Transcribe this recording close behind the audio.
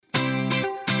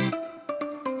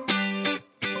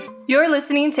You're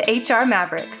listening to HR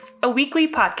Mavericks, a weekly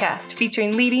podcast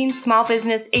featuring leading small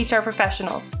business HR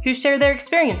professionals who share their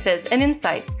experiences and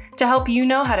insights to help you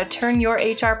know how to turn your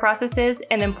HR processes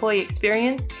and employee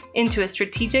experience into a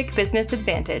strategic business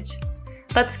advantage.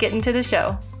 Let's get into the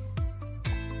show.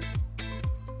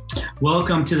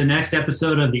 Welcome to the next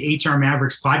episode of the HR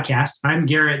Mavericks podcast. I'm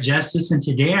Garrett Justice, and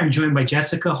today I'm joined by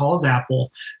Jessica Halsapple,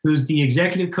 who's the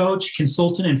executive coach,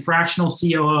 consultant, and fractional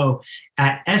COO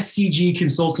at SCG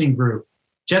Consulting Group.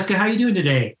 Jessica, how are you doing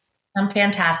today? I'm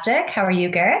fantastic. How are you,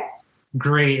 Garrett?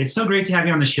 Great. It's so great to have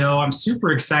you on the show. I'm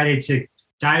super excited to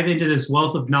dive into this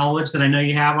wealth of knowledge that I know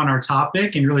you have on our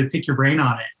topic and really pick your brain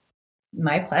on it.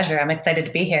 My pleasure. I'm excited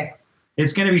to be here.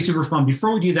 It's going to be super fun.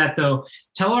 Before we do that, though,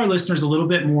 tell our listeners a little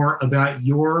bit more about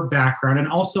your background and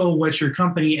also what your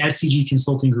company, SCG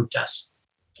Consulting Group, does.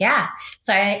 Yeah.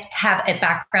 So I have a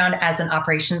background as an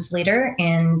operations leader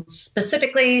in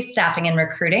specifically staffing and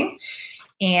recruiting.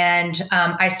 And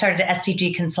I started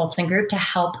SCG Consulting Group to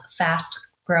help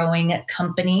fast-growing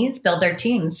companies build their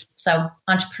teams. So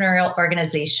entrepreneurial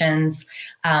organizations,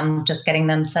 just getting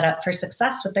them set up for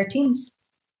success with their teams.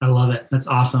 I love it. That's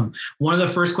awesome. One of the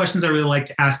first questions I really like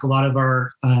to ask a lot of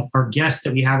our guests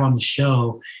that we have on the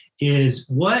show is,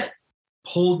 what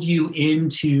pulled you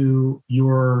into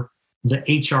the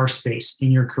HR space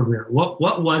in your career?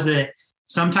 What was it?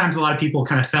 Sometimes a lot of people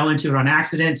kind of fell into it on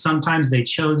accident. Sometimes they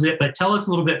chose it. But tell us a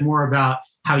little bit more about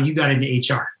how you got into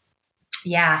HR.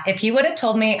 Yeah. If you would have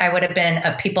told me I would have been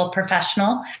a people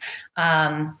professional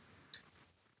a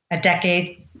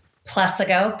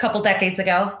couple decades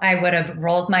ago, I would have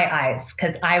rolled my eyes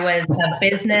because I was a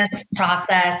business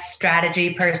process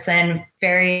strategy person,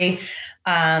 very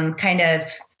kind of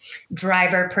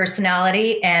driver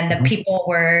personality, and the people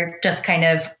were just kind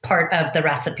of part of the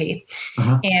recipe.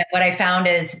 And what I found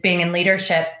is, being in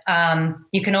leadership,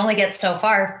 you can only get so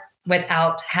far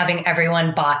without having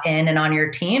everyone bought in and on your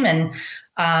team. And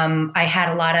I had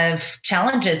a lot of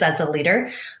challenges as a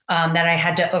leader that I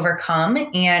had to overcome.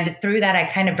 And through that, I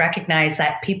kind of recognized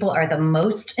that people are the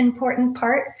most important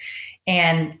part,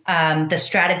 and the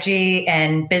strategy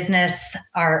and business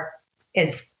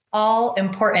is all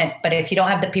important. But if you don't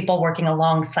have the people working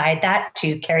alongside that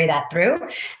to carry that through,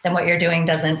 then what you're doing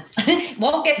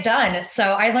won't get done. So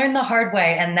I learned the hard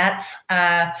way. And that's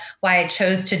why I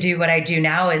chose to do what I do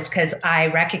now, is because I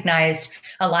recognized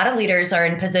a lot of leaders are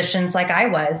in positions like I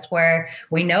was, where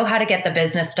we know how to get the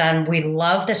business done. We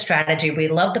love the strategy. We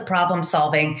love the problem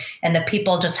solving, and the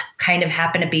people just kind of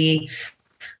happen to be,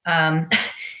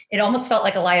 it almost felt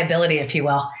like a liability, if you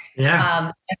will. Yeah.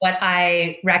 And what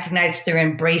I recognized through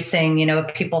embracing, a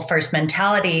people first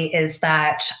mentality is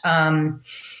that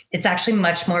it's actually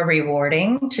much more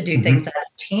rewarding to do things as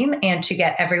a team and to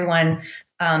get everyone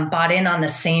bought in on the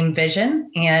same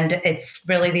vision. And it's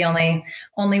really the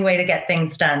only way to get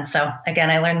things done. So again,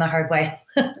 I learned the hard way.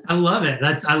 I love it.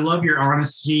 I love your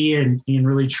honesty and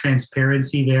really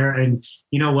transparency there. And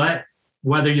you know what?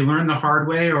 Whether you learn the hard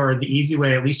way or the easy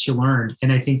way, at least you learned.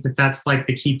 And I think that that's like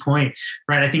the key point,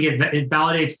 right? I think it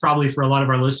validates probably for a lot of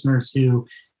our listeners who,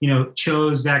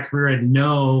 chose that career and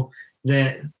know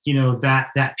that,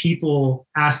 that people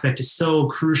aspect is so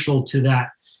crucial to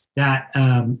that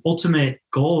ultimate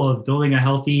goal of building a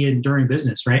healthy, enduring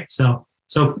business, right? So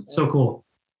cool.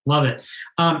 Love it.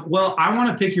 Well, I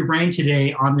want to pick your brain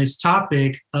today on this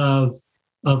topic of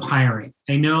hiring.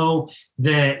 I know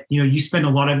that, you spend a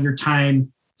lot of your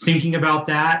time thinking about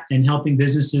that and helping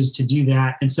businesses to do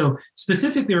that. And so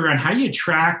specifically around how do you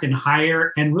attract and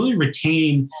hire and really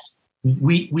retain,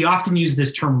 we often use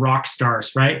this term rock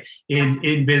stars, right?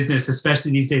 In business,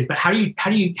 especially these days, but how do you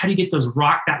get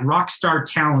that rock star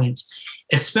talent,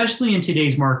 especially in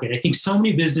today's market? I think so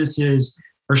many businesses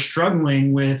are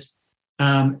struggling with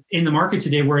in the market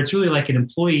today, where it's really like an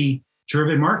employee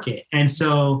driven market. And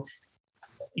so,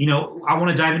 I want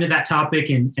to dive into that topic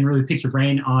and really pick your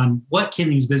brain on what can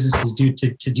these businesses do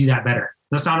to do that better.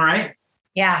 Does that sound all right?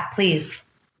 Yeah, please.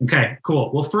 Okay,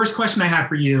 cool. Well, first question I have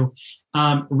for you,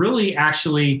 really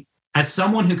actually, as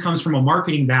someone who comes from a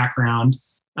marketing background,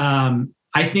 I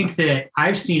think that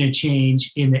I've seen a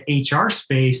change in the HR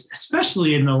space,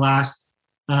 especially in the last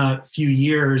few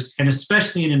years, and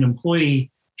especially in an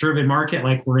employee-driven market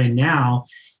like we're in now.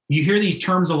 You hear these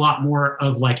terms a lot more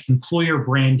of like employer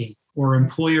branding or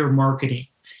employer marketing.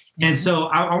 And so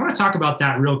I want to talk about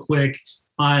that real quick,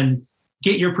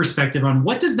 get your perspective on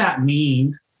what does that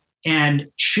mean, and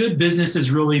should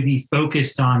businesses really be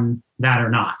focused on that or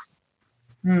not?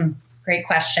 Great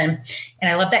question.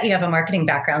 And I love that you have a marketing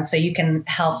background, so you can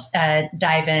help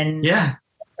dive in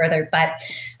further. But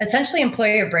essentially,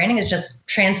 employer branding is just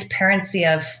transparency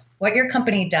of what your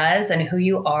company does and who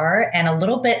you are, and a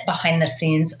little bit behind the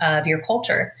scenes of your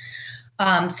culture.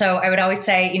 So I would always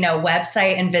say,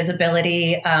 website and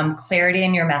visibility, clarity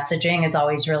in your messaging is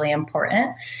always really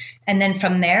important. And then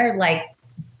from there, like,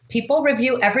 people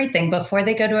review everything before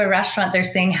they go to a restaurant. They're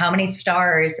seeing how many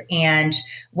stars and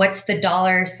what's the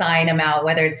dollar sign amount,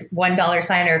 whether it's $1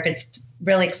 sign or if it's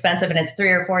really expensive and it's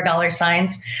 $3 or $4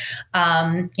 signs.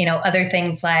 Other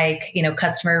things like,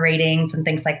 customer ratings and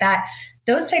things like that.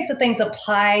 Those types of things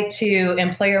apply to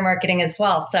employer marketing as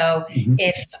well. So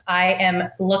if I am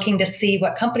looking to see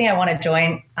what company I want to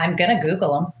join, I'm going to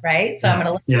Google them, right? So I'm going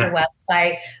to look at your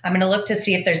website. I'm going to look to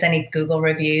see if there's any Google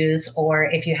reviews or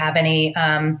if you have any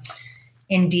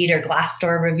Indeed or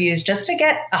Glassdoor reviews, just to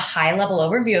get a high level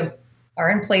overview of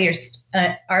our employees,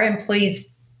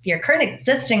 your current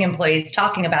existing employees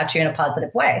talking about you in a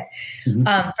positive way.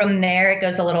 From there, it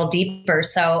goes a little deeper.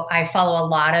 So I follow a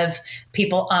lot of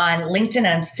people on LinkedIn, and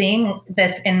I'm seeing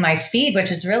this in my feed,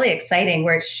 which is really exciting,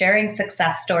 where it's sharing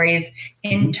success stories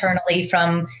internally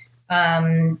from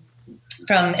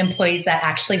employees that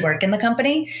actually work in the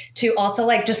company, to also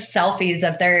like just selfies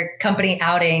of their company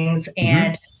outings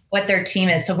and what their team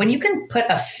is. So when you can put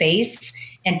a face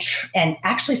and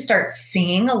actually start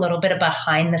seeing a little bit of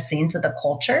behind the scenes of the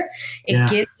culture, it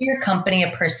gives your company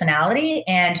a personality,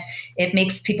 and it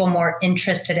makes people more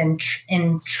interested and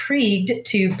intrigued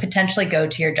to potentially go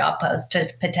to your job post,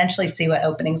 to potentially see what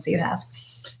openings you have.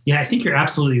 Yeah, I think you're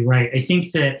absolutely right. I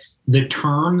think that the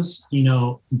terms,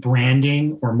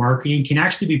 branding or marketing can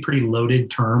actually be pretty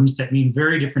loaded terms that mean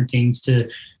very different things to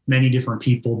many different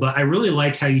people. But I really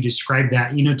like how you describe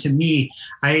that. To me,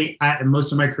 I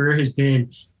most of my career has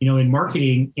been, in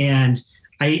marketing, and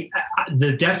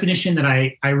the definition that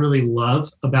I really love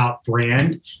about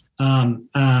brand,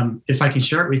 if I can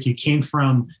share it with you, came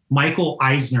from Michael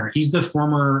Eisner. He's the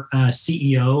former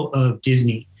CEO of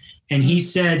Disney. And he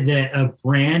said that a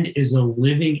brand is a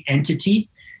living entity,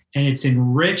 and it's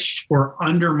enriched or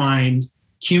undermined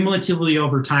cumulatively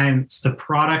over time. It's the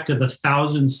product of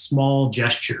 1,000 small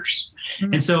gestures.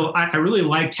 And so I really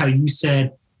liked how you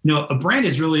said, a brand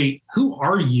is really, who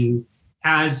are you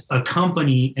as a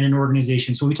company and an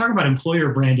organization? So when we talk about employer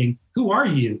branding, who are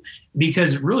you?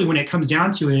 Because really, when it comes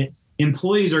down to it,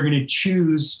 employees are going to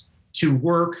choose to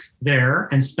work there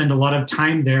and spend a lot of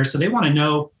time there. So they want to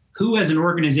know, who as an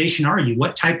organization are you?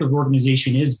 What type of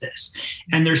organization is this?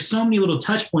 And there's so many little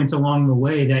touch points along the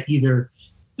way that either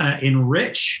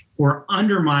enrich or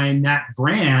undermine that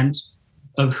brand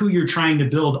of who you're trying to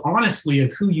build, honestly,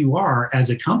 of who you are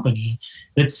as a company.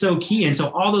 That's so key. And so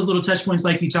all those little touch points,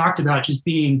 like you talked about, just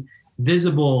being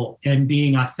visible and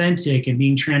being authentic and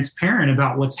being transparent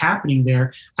about what's happening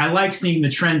there. I like seeing the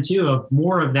trend too of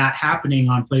more of that happening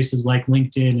on places like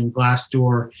LinkedIn and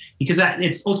Glassdoor, because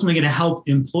it's ultimately going to help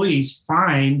employees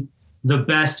find the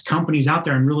best companies out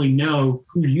there and really know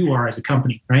who you are as a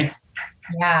company, right?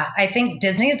 Yeah, I think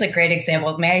Disney is a great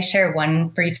example. May I share one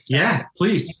brief story? Yeah,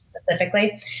 please.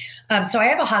 Specifically. So I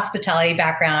have a hospitality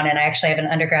background, and I actually have an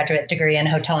undergraduate degree in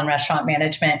hotel and restaurant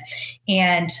management.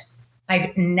 And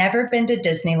I've never been to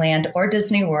Disneyland or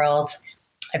Disney World.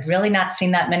 I've really not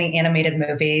seen that many animated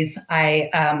movies.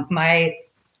 My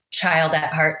child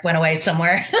at heart went away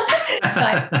somewhere.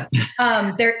 But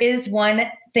there is one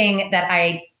thing that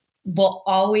I will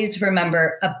always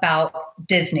remember about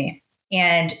Disney.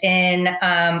 And in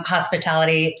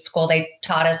hospitality school, they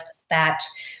taught us that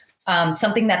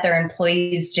something that their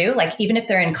employees do, like even if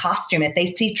they're in costume, if they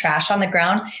see trash on the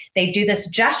ground, they do this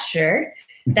gesture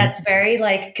that's very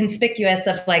like conspicuous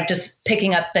of like just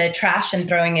picking up the trash and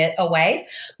throwing it away,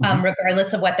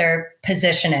 regardless of what their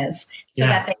position is, so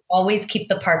that they always keep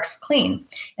the parks clean.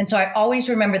 And so I always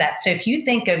remember that. So if you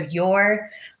think of your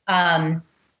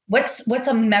what's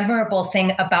a memorable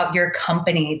thing about your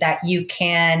company that you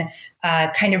can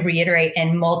kind of reiterate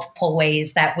in multiple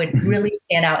ways that would really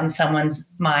stand out in someone's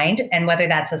mind, and whether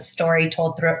that's a story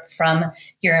told from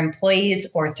your employees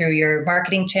or through your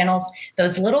marketing channels,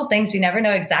 those little things, you never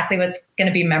know exactly what's going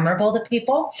to be memorable to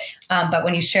people. But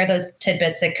when you share those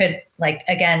tidbits, it could, like,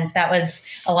 again, that was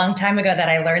a long time ago that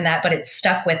I learned that, but it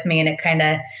stuck with me, and it kind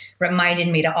of reminded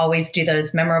me to always do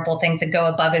those memorable things and go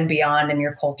above and beyond in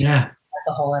your culture. Yeah.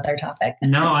 That's a whole other topic.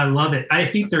 No, I love it. I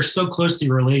think they're so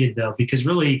closely related, though, because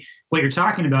really what you're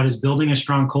talking about is building a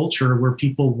strong culture where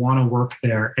people want to work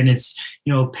there. And it's,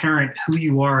 apparent who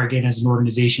you are, again, as an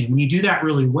organization. When you do that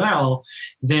really well,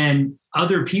 then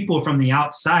other people from the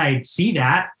outside see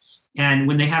that. And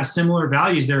when they have similar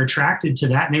values, they're attracted to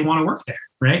that and they want to work there.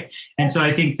 Right. And so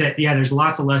I think that, there's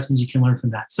lots of lessons you can learn from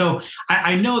that. So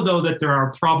I know, though, that there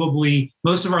are probably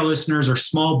most of our listeners are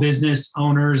small business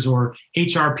owners or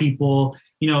HR people.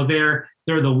 They're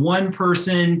they're the one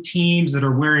person teams that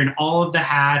are wearing all of the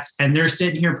hats, and they're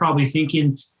sitting here probably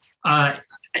thinking,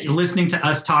 listening to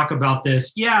us talk about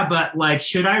this. Yeah, but like,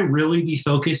 should I really be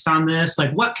focused on this?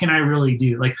 Like, what can I really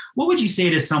do? Like, what would you say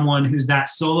to someone who's that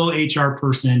solo HR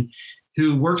person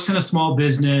who works in a small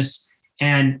business?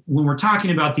 And when we're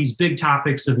talking about these big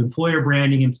topics of employer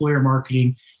branding, employer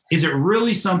marketing, is it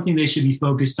really something they should be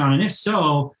focused on? And if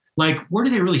so, like, where do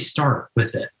they really start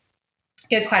with it?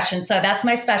 Good question. So that's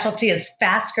my specialty, is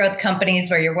fast growth companies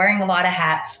where you're wearing a lot of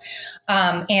hats.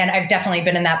 And I've definitely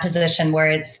been in that position where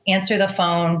it's answer the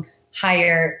phone,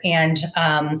 hire, and,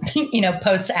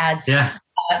 post ads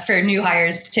for new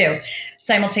hires too,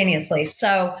 simultaneously.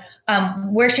 So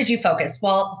where should you focus?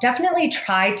 Well, definitely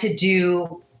try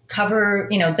to cover,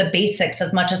 the basics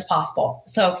as much as possible.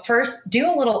 So first, do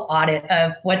a little audit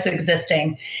of what's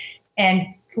existing and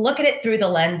look at it through the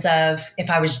lens of, if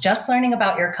I was just learning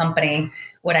about your company,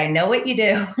 would I know what you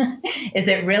do? Is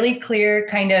it really clear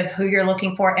kind of who you're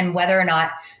looking for and whether or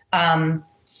not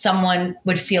someone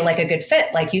would feel like a good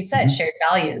fit? Like you said, shared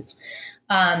values.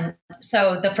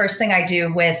 So the first thing I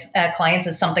do with clients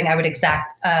is something I would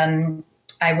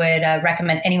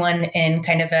recommend anyone in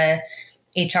kind of a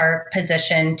HR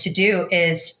position to do,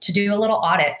 is to do a little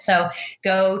audit. So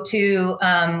go to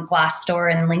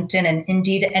Glassdoor and LinkedIn and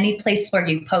Indeed, any place where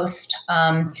you post,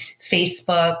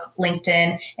 Facebook,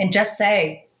 LinkedIn, and just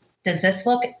say, does this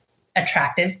look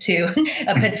attractive to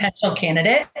a potential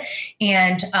candidate?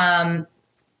 And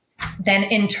then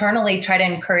internally try to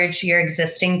encourage your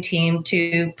existing team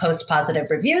to post positive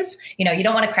reviews. You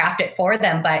don't want to craft it for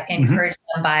them, but encourage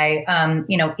them by,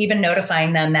 even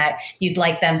notifying them that you'd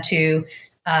like them to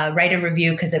write a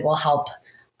review, because it will help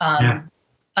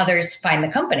others find the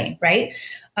company, right?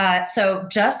 So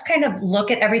just kind of look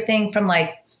at everything from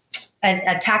like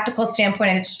a tactical standpoint,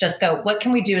 and just go, what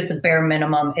can we do as the bare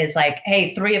minimum? Is like,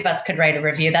 hey, 3 of us could write a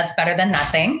review. That's better than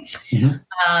nothing.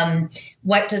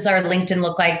 What does our LinkedIn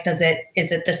look like? Is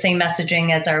it the same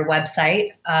messaging as our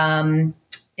website?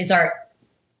 Is our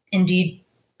Indeed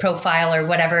profile or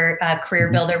whatever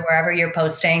career builder, wherever you're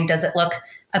posting, does it look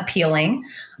appealing?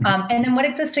 And then what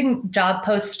existing job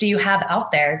posts do you have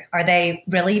out there? Are they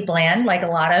really bland, like a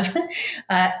lot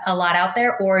out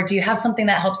there, or do you have something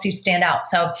that helps you stand out?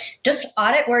 So just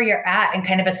audit where you're at and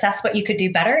kind of assess what you could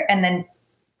do better, and then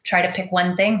try to pick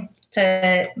one thing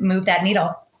to move that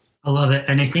needle. I love it.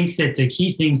 And I think that the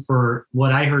key thing for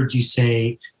what I heard you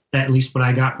say, at least what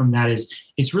I got from that, is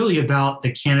it's really about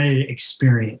the candidate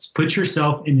experience. Put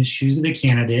yourself in the shoes of the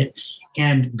candidate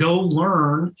and go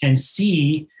learn and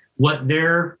see what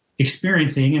they're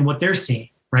experiencing and what they're seeing,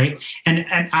 right? And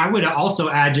I would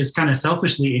also add, just kind of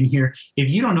selfishly in here,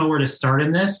 if you don't know where to start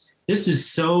in this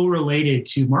is so related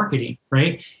to marketing,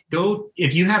 right?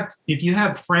 If you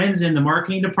have friends in the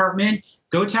marketing department,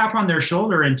 go tap on their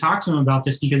shoulder and talk to them about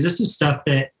this, because this is stuff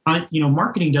that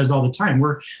marketing does all the time.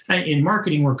 In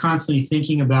marketing, we're constantly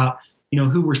thinking about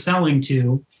who we're selling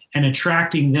to and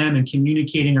attracting them and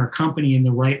communicating our company in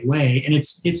the right way. And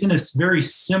it's in a very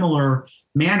similar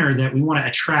manner that we want to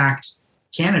attract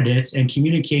candidates and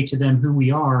communicate to them who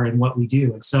we are and what we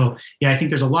do. And so, I think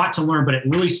there's a lot to learn, but it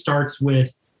really starts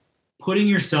with putting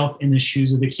yourself in the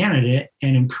shoes of the candidate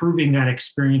and improving that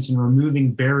experience and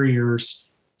removing barriers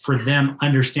for them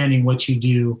understanding what you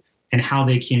do and how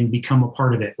they can become a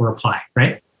part of it or apply,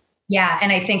 right? Yeah.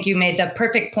 And I think you made the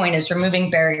perfect point, is removing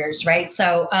barriers, right?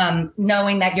 So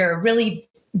knowing that you're really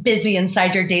busy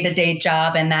inside your day-to-day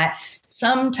job, and that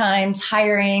sometimes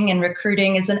hiring and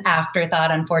recruiting is an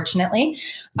afterthought, unfortunately.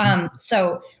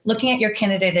 So looking at your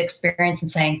candidate experience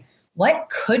and saying, what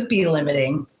could be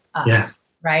limiting us? Yeah.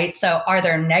 Right? So are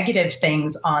there negative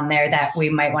things on there that we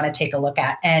might want to take a look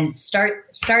at, and start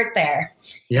there?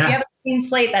 Yeah. If you have a clean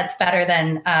slate, that's better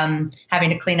than having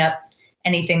to clean up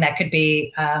anything that could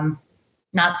be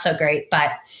not so great.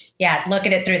 But look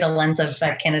at it through the lens of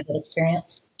candidate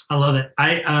experience. I love it.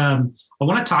 I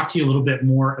want to talk to you a little bit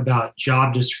more about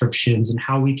job descriptions and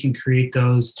how we can create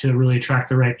those to really attract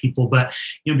the right people. But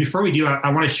before we do,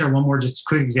 I want to share one more just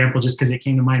quick example, just because it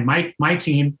came to mind. My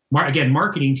team,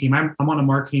 marketing team. I'm on a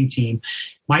marketing team.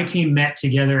 My team met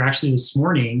together actually this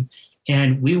morning,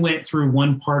 and we went through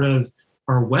one part of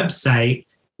our website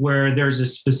where there's a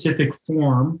specific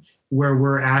form where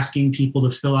we're asking people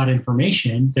to fill out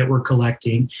information that we're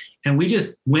collecting, and we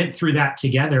just went through that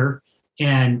together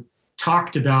and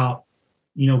talked about,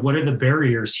 what are the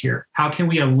barriers here? How can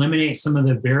we eliminate some of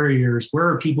the barriers? Where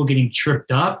are people getting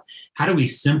tripped up? How do we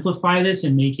simplify this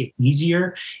and make it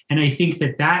easier? And I think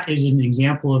that is an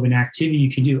example of an activity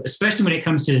you can do, especially when it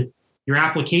comes to your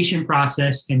application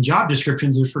process and job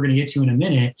descriptions, which we're going to get to in a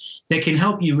minute, that can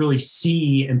help you really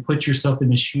see and put yourself in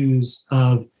the shoes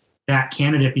of that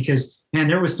candidate. Because, man,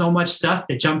 there was so much stuff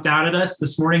that jumped out at us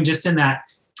this morning just in that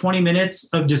 20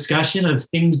 minutes of discussion of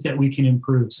things that we can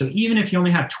improve. So even if you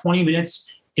only have 20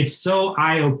 minutes, it's so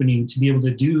eye-opening to be able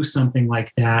to do something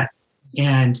like that.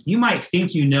 And you might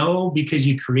think you know because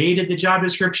you created the job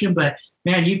description, but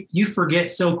man, you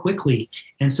forget so quickly.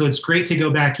 And so it's great to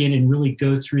go back in and really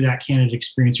go through that candidate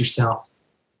experience yourself.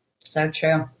 So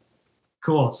true.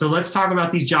 Cool. So let's talk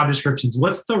about these job descriptions.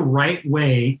 What's the right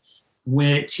way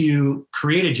to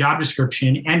create a job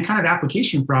description and kind of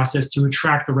application process to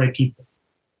attract the right people?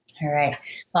 All right.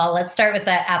 Well, let's start with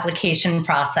the application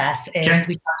process. We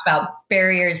talked about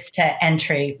barriers to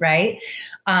entry, right?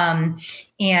 And,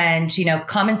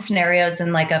 common scenarios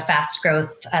in like a fast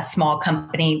growth, small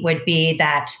company would be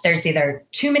that there's either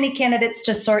too many candidates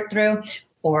to sort through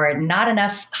or not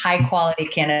enough high quality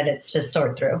candidates to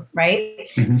sort through, right?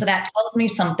 Mm-hmm. So that tells me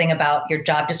something about your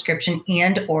job description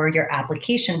and or your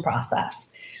application process.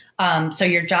 So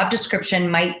your job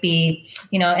description might be,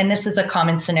 and this is a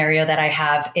common scenario that I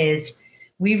have is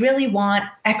we really want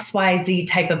XYZ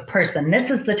type of person. This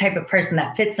is the type of person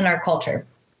that fits in our culture.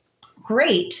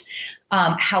 Great.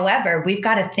 However, we've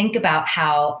got to think about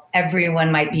how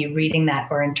everyone might be reading that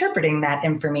or interpreting that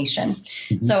information.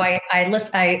 Mm-hmm. So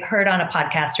I heard on a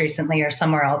podcast recently or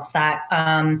somewhere else that,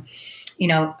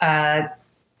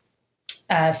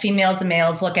 females and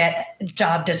males look at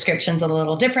job descriptions a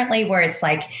little differently, where it's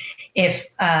like, if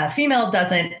a female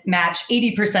doesn't match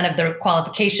 80% of the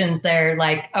qualifications, they're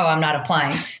like, oh, I'm not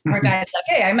applying. Or a guy's like,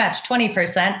 hey, I matched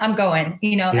 20%, I'm going,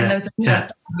 and those are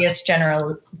just obvious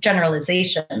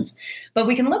generalizations. But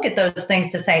we can look at those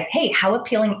things to say, hey, how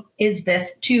appealing is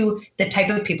this to the type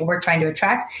of people we're trying to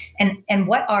attract? And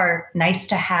what are nice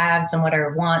to haves and what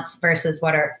are wants versus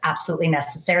what are absolutely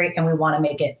necessary? And we want to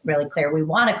make it really clear. We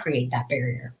want to create that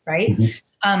barrier, right?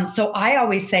 Mm-hmm. So I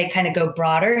always say kind of go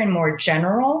broader and more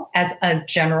general as a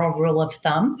general rule of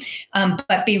thumb,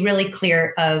 but be really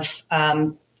clear of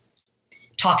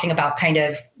talking about kind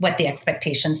of what the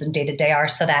expectations and day-to-day are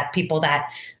so that people that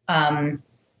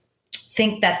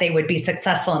think that they would be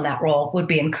successful in that role would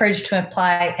be encouraged to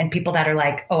apply, and people that are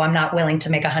like, oh, I'm not willing to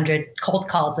make 100 cold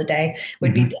calls a day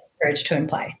would be encouraged to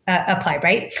apply,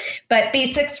 right? But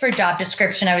basics for job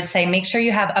description, I would say make sure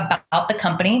you have about the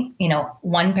company,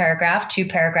 1 paragraph, 2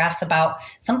 paragraphs about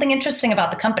something interesting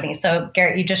about the company. So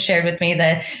Garrett, you just shared with me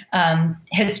the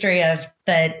history of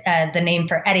the name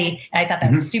for Eddie. And I thought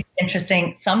that was super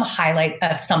interesting. Some highlight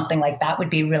of something like that would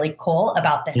be really cool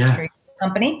about the history of the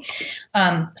company.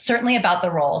 Certainly about the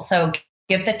role. So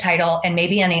give the title and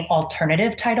maybe any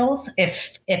alternative titles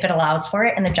if it allows for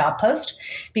it in the job post,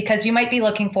 because you might be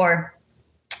looking for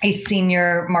a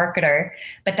senior marketer,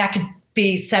 but that could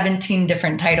be 17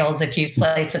 different titles. If you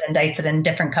slice it and dice it in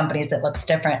different companies, it looks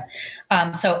different.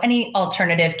 So any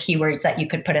alternative keywords that you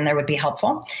could put in there would be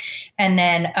helpful. And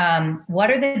then what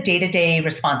are the day-to-day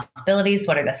responsibilities?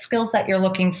 What are the skills that you're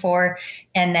looking for?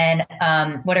 And then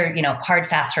what are, hard,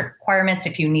 fast requirements?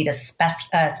 If you need a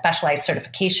specialized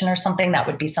certification or something, that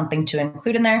would be something to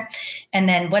include in there. And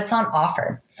then what's on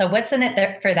offer? So what's in it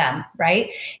there for them, right?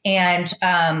 And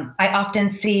I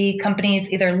often see companies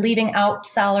either leaving out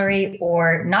salary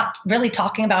or not really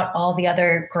talking about all the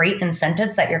other great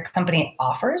incentives that your company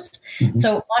offers. Mm-hmm.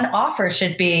 So on offer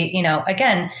should be,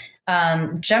 again,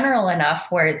 general enough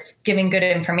where it's giving good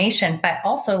information, but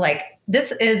also like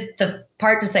this is the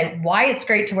part to say why it's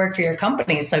great to work for your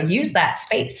company. So use that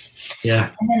space.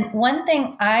 Yeah. And then one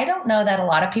thing I don't know that a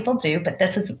lot of people do, but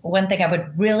this is one thing I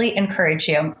would really encourage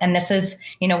you. And this is,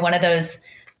 one of those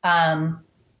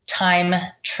time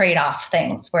trade-off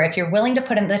things where if you're willing to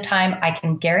put in the time, I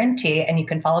can guarantee, and you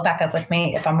can follow back up with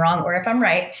me if I'm wrong or if I'm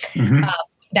right,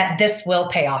 that this will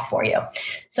pay off for you.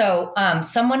 So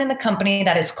someone in the company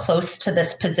that is close to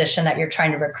this position that you're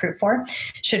trying to recruit for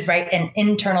should write an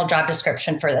internal job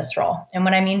description for this role. And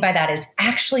what I mean by that is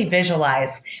actually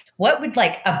visualize what would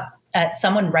like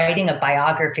someone writing a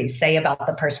biography say about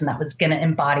the person that was going to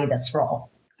embody this role.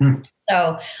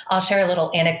 So I'll share a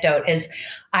little anecdote is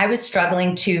I was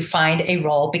struggling to find a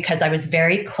role because I was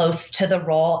very close to the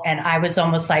role. And I was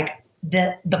almost like,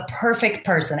 the perfect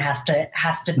person has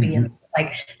to be in,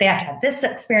 like they have to have this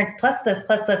experience plus this,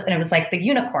 and it was like the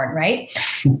unicorn, right?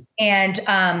 And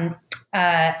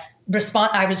I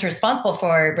was responsible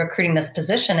for recruiting this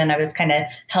position, and I was kind of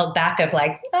held back of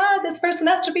like, this person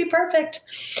has to be perfect.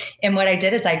 And what I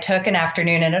did is I took an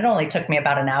afternoon, and it only took me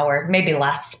about an hour, maybe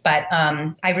less, but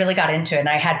I really got into it and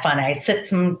I had fun. I set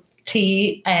some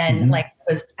tea and like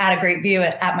was at a great view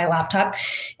at my laptop.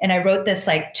 And I wrote this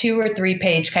like 2 or 3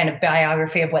 page kind of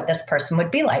biography of what this person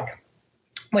would be like,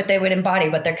 what they would embody,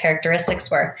 what their characteristics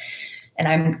were.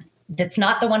 And that's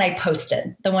not the one I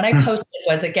posted. The one I posted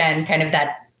was, again, kind of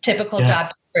that typical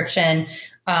job description.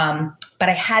 But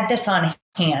I had this on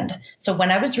hand. So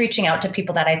when I was reaching out to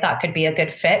people that I thought could be a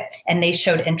good fit and they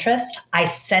showed interest, I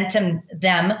sent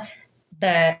them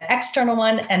the external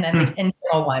one and then the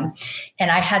internal one.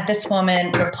 And I had this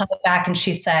woman reply back and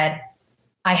she said,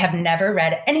 I have never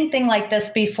read anything like this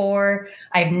before.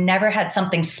 I've never had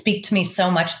something speak to me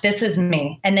so much. This is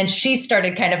me. And then she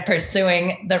started kind of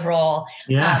pursuing the role.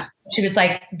 Yeah. She was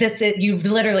like, you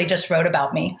literally just wrote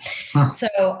about me.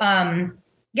 So,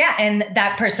 and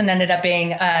that person ended up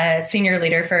being a senior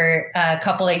leader for a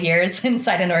couple of years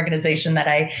inside an organization that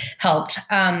I helped.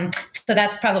 So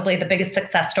that's probably the biggest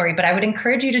success story. But I would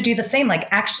encourage you to do the same, like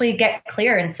actually get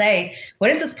clear and say, what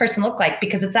does this person look like?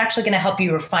 Because it's actually going to help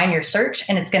you refine your search,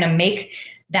 and it's going to make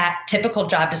that typical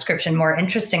job description more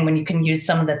interesting when you can use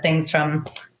some of the things from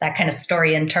that kind of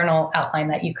story internal outline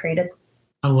that you created.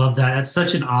 I love that. That's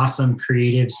such an awesome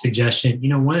creative suggestion.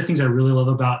 One of the things I really love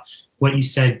about what you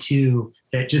said too,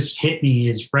 that just hit me,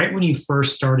 is right when you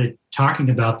first started talking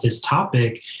about this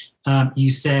topic, you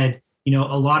said,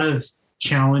 a lot of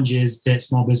challenges that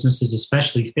small businesses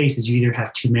especially face is you either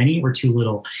have too many or too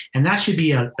little. And that should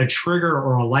be a trigger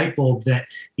or a light bulb that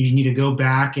you need to go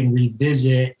back and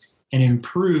revisit and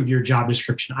improve your job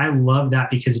description. I love that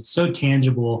because it's so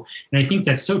tangible. And I think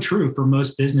that's so true for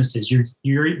most businesses.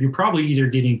 You're probably either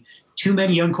getting too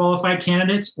many unqualified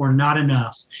candidates or not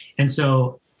enough. And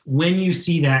so when you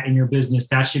see that in your business,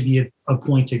 that should be a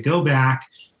point to go back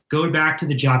to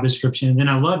the job description. And then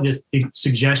I love this big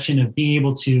suggestion of being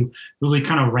able to really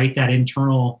kind of write that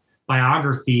internal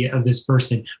biography of this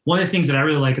person. One of the things that I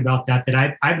really like about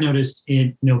that I've noticed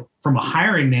from a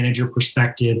hiring manager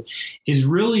perspective is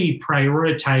really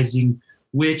prioritizing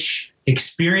which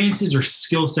experiences or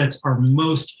skill sets are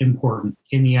most important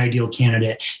in the ideal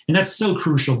candidate. And that's so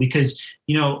crucial because,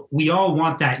 we all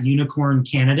want that unicorn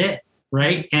candidate,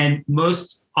 right? And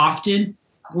most often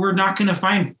we're not going to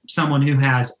find someone who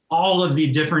has all of the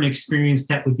different experience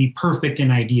that would be perfect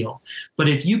and ideal. But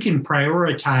if you can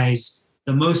prioritize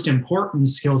the most important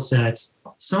skill sets,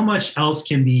 so much else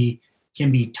can be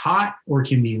taught or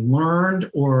can be learned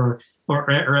or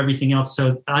everything else.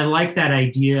 So I like that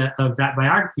idea of that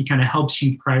biography kind of helps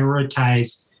you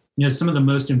prioritize, some of the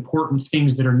most important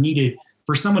things that are needed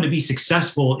for someone to be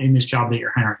successful in this job that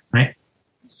you're hiring, right?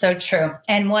 So true.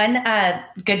 And one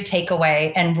good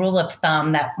takeaway and rule of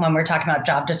thumb that when we're talking about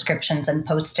job descriptions and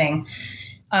posting,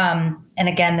 and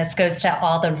again, this goes to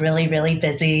all the really, really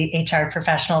busy HR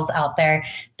professionals out there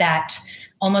that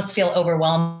almost feel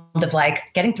overwhelmed of like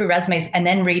getting through resumes and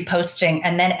then reposting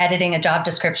and then editing a job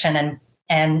description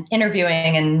and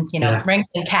interviewing and,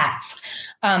 wrangling cats.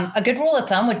 A good rule of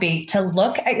thumb would be to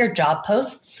look at your job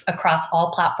posts across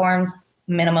all platforms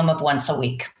minimum of once a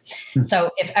week.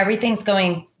 So if everything's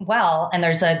going well and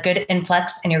there's a good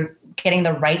influx and you're getting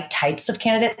the right types of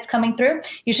candidates coming through,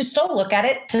 you should still look at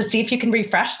it to see if you can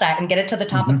refresh that and get it to the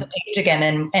top of the page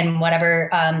again and whatever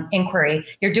inquiry.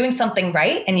 You're doing something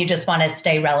right and you just want to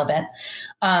stay relevant.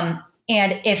 And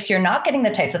if you're not getting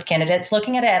the types of candidates,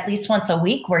 looking at it at least once a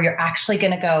week where you're actually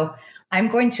going to go, I'm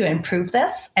going to improve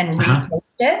this and repost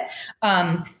it.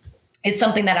 It's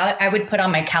something that I would put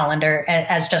on my calendar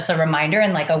as just a reminder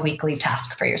and like a weekly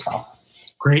task for yourself.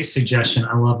 Great suggestion.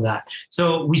 I love that.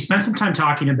 So we spent some time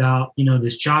talking about,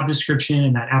 this job description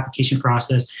and that application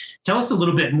process. Tell us a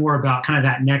little bit more about kind of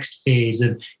that next phase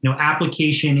of,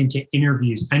 application into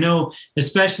interviews. I know,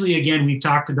 especially again, we've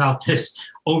talked about this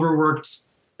overworked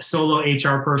solo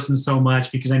HR person so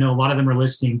much because I know a lot of them are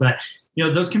listening, but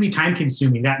those can be time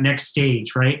consuming, that next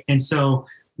stage, right? And so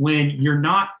when you're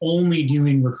not only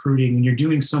doing recruiting, when you're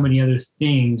doing so many other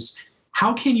things,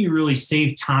 how can you really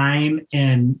save time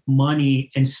and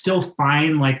money and still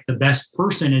find like the best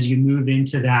person as you move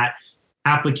into that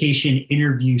application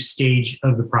interview stage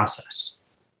of the process?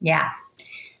 Yeah.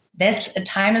 This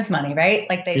time is money, right?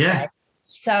 Like they say.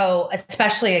 So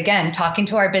especially again, talking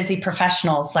to our busy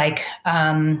professionals, like,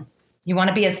 you want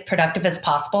to be as productive as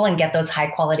possible and get those high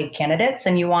quality candidates.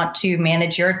 And you want to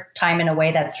manage your time in a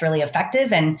way that's really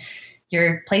effective and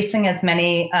you're placing as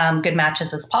many good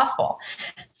matches as possible.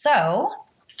 So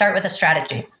start with a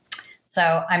strategy.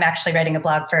 So I'm actually writing a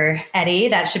blog for Eddie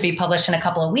that should be published in a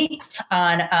couple of weeks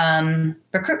on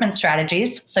recruitment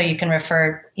strategies. So you can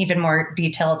refer even more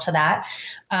detail to that.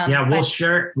 We'll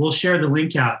share the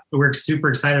link out. We're super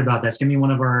excited about that. It's going to be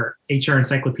one of our HR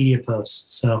encyclopedia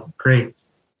posts. So great.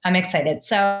 I'm excited.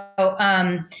 So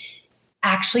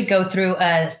actually go through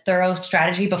a thorough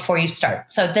strategy before you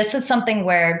start. So this is something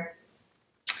where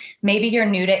maybe you're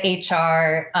new to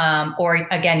HR, or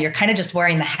again, you're kind of just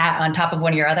wearing the hat on top of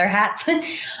one of your other hats.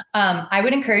 I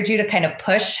would encourage you to kind of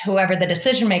push whoever the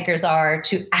decision makers are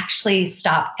to actually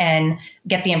stop and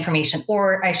get the information.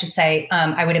 Or I should say,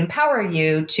 I would empower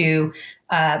you to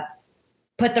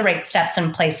put the right steps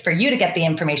in place for you to get the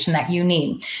information that you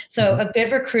need. So a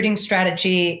good recruiting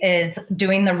strategy is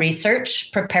doing the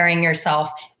research, preparing yourself,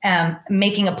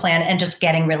 making a plan, and just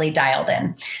getting really dialed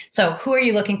in. So who are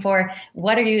you looking for?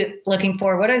 What are you looking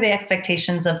for? What are the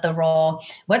expectations of the role?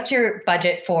 What's your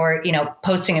budget for,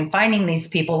 posting and finding these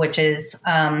people, which is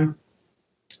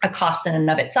a cost in and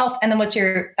of itself. And then what's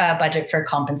your budget for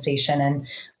compensation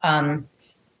and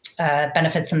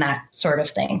benefits and that sort of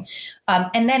thing.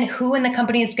 And then who in the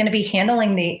company is going to be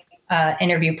handling the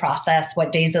interview process?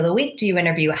 What days of the week do you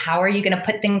interview? How are you going to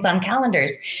put things on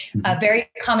calendars? A very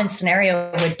common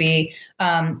scenario would be,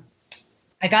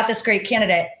 I got this great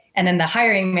candidate, and then the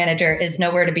hiring manager is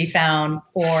nowhere to be found,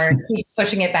 or keeps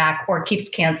pushing it back, or keeps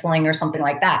canceling, or something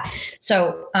like that.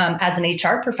 So as an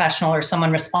HR professional or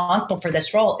someone responsible for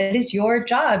this role, it is your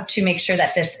job to make sure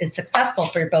that this is successful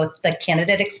for both the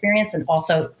candidate experience and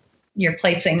also you're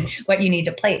placing what you need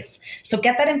to place. So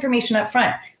get that information up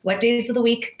front. What days of the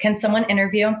week can someone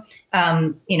interview?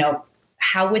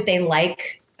 How would they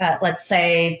like, let's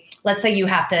say you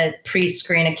have to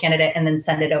pre-screen a candidate and then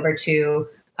send it over to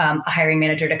a hiring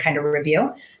manager to kind of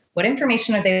review. What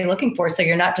information are they looking for? So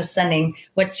you're not just sending,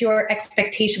 what's your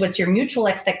expectation? What's your mutual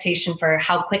expectation for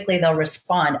how quickly they'll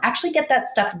respond? Actually get that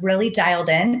stuff really dialed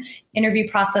in, interview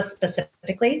process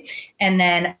specifically, and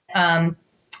then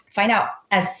find out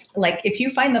if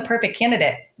you find the perfect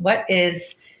candidate, what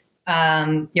is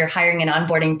your hiring and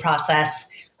onboarding process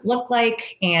look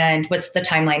like, and what's the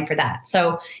timeline for that?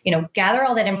 So, gather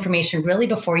all that information really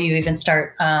before you even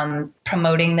start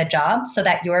promoting the job, so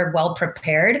that you're well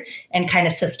prepared and kind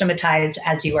of systematized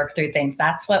as you work through things.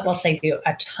 That's what will save you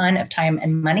a ton of time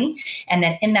and money. And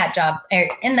then in that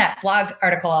blog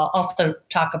article, I'll also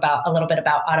talk about a little bit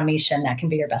about automation that can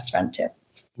be your best friend too.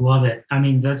 Love it. I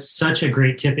mean, that's such a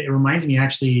great tip. It reminds me,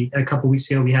 actually, a couple of weeks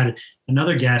ago, we had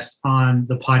another guest on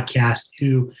the podcast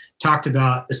who talked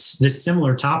about this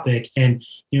similar topic. And,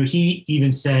 he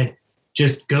even said,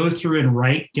 just go through and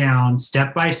write down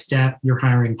step by step your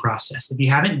hiring process. If you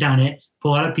haven't done it,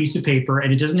 pull out a piece of paper,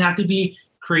 and it doesn't have to be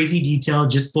crazy detailed,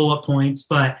 just bullet points.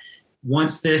 But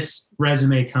once this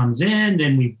resume comes in,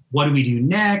 then what do we do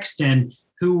next? And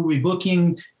who are we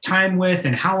booking time with,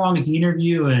 and how long is the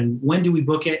interview, and when do we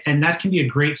book it? And that can be a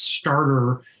great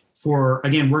starter for,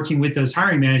 again, working with those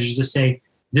hiring managers to say,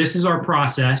 this is our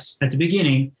process at the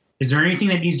beginning. Is there anything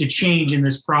that needs to change in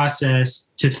this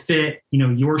process to fit,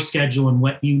 your schedule and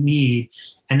what you need?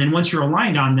 And then once you're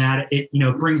aligned on that, it,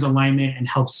 brings alignment and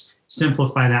helps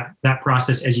simplify that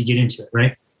process as you get into it,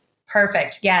 right?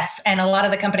 Perfect. Yes. And a lot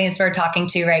of the companies we're talking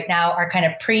to right now are kind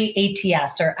of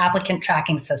pre-ATS or applicant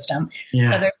tracking system.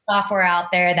 Yeah. So there's software out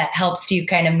there that helps you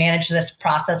kind of manage this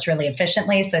process really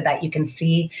efficiently, so that you can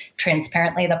see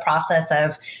transparently the process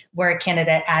of where a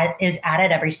candidate is at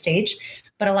every stage.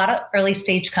 But a lot of early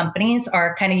stage companies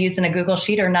are kind of using a Google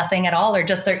Sheet or nothing at all, or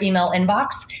just their email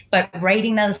inbox. But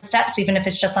writing those steps, even if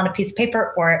it's just on a piece of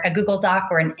paper or a Google Doc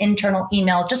or an internal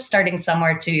email, just starting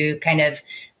somewhere to kind of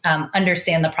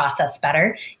understand the process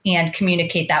better and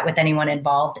communicate that with anyone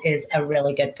involved is a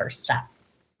really good first step.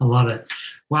 I love it.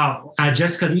 Wow.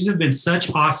 Jessica, these have been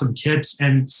such awesome tips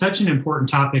and such an important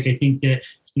topic. I think that,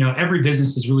 every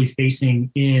business is really facing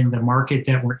in the market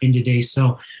that we're in today.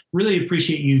 So really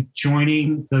appreciate you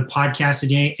joining the podcast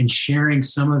today and sharing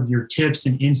some of your tips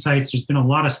and insights. There's been a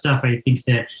lot of stuff I think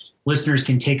that listeners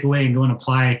can take away and go and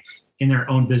apply in their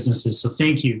own businesses. So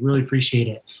thank you. Really appreciate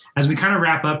it. As we kind of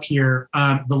wrap up here,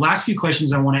 the last few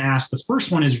questions I want to ask, the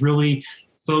first one is really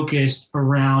focused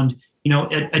around,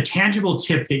 a tangible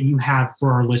tip that you have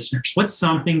for our listeners. What's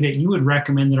something that you would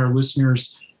recommend that our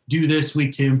listeners do this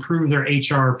week to improve their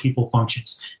HR people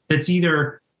functions that's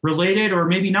either related or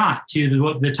maybe not to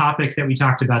the topic that we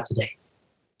talked about today?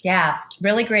 Yeah,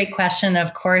 really great question.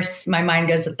 Of course, my mind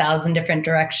goes 1,000 different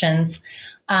directions.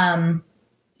 I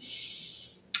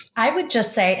would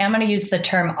just say, I'm going to use the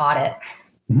term audit,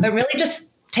 but really just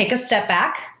take a step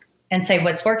back and say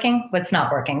what's working, what's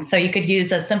not working. So you could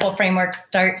use a simple framework: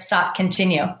 start, stop,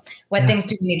 continue. What things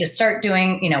do we need to start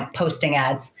doing? Posting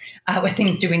ads. What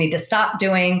things do we need to stop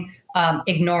doing?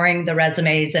 Ignoring the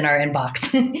resumes in our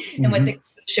inbox. And what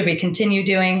should we continue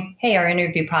doing? Hey, our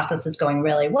interview process is going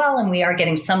really well, and we are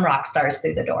getting some rock stars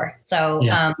through the door.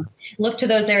 So look to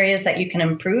those areas that you can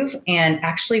improve and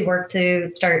actually work to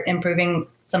start improving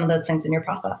some of those things in your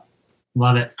process.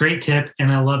 Love it. Great tip.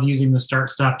 And I love using the start,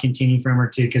 stop, continue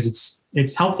framework too, because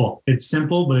it's helpful. It's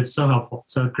simple, but it's so helpful.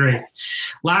 So great.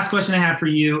 Last question I have for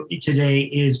you today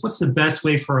is, what's the best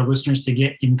way for our listeners to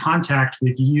get in contact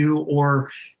with you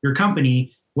or your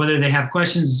company, whether they have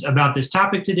questions about this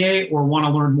topic today or want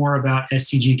to learn more about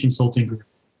SCG Consulting Group?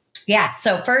 Yeah.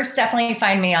 So first, definitely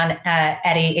find me on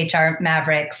Eddie HR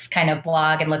Mavericks kind of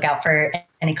blog and look out for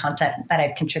any content that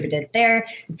I've contributed there.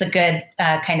 It's a good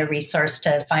kind of resource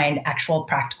to find actual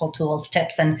practical tools,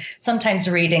 tips, and sometimes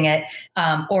reading it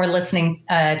or listening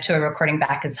to a recording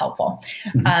back is helpful.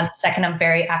 Mm-hmm. Second, I'm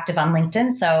very active on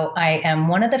LinkedIn. So I am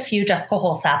one of the few Jessica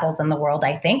Holsapples in the world,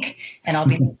 I think, and I'll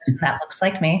be the person that looks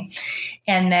like me.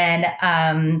 And then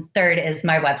third is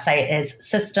my website is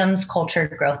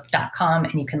systemsculturegrowth.com,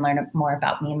 and you can learn more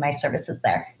about me and my services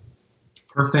there.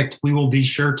 Perfect. We will be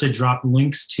sure to drop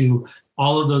links to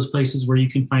all of those places where you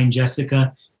can find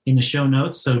Jessica in the show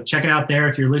notes. So check it out there.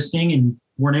 If you're listening and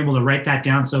weren't able to write that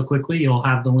down so quickly, you'll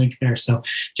have the link there. So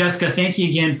Jessica, thank you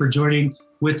again for joining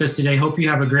with us today. Hope you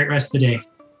have a great rest of the day.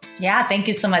 Yeah, thank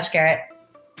you so much, Garrett.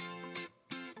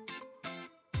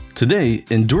 Today,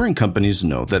 enduring companies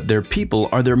know that their people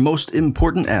are their most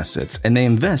important assets and they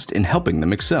invest in helping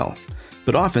them excel.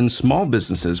 But often, small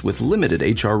businesses with limited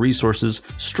HR resources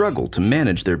struggle to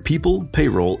manage their people,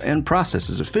 payroll, and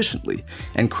processes efficiently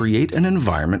and create an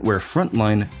environment where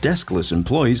frontline, deskless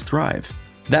employees thrive.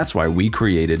 That's why we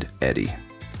created Eddie.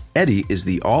 Eddie is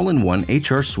the all-in-one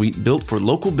HR suite built for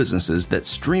local businesses that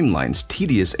streamlines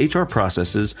tedious HR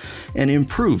processes and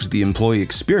improves the employee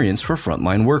experience for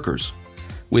frontline workers.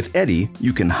 With Eddie,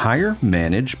 you can hire,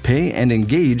 manage, pay, and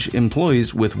engage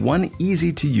employees with one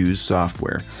easy-to-use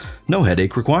software. No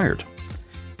headache required.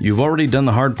 You've already done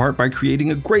the hard part by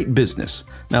creating a great business.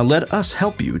 Now let us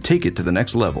help you take it to the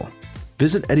next level.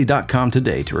 Visit Eddie.com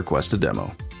today to request a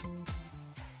demo.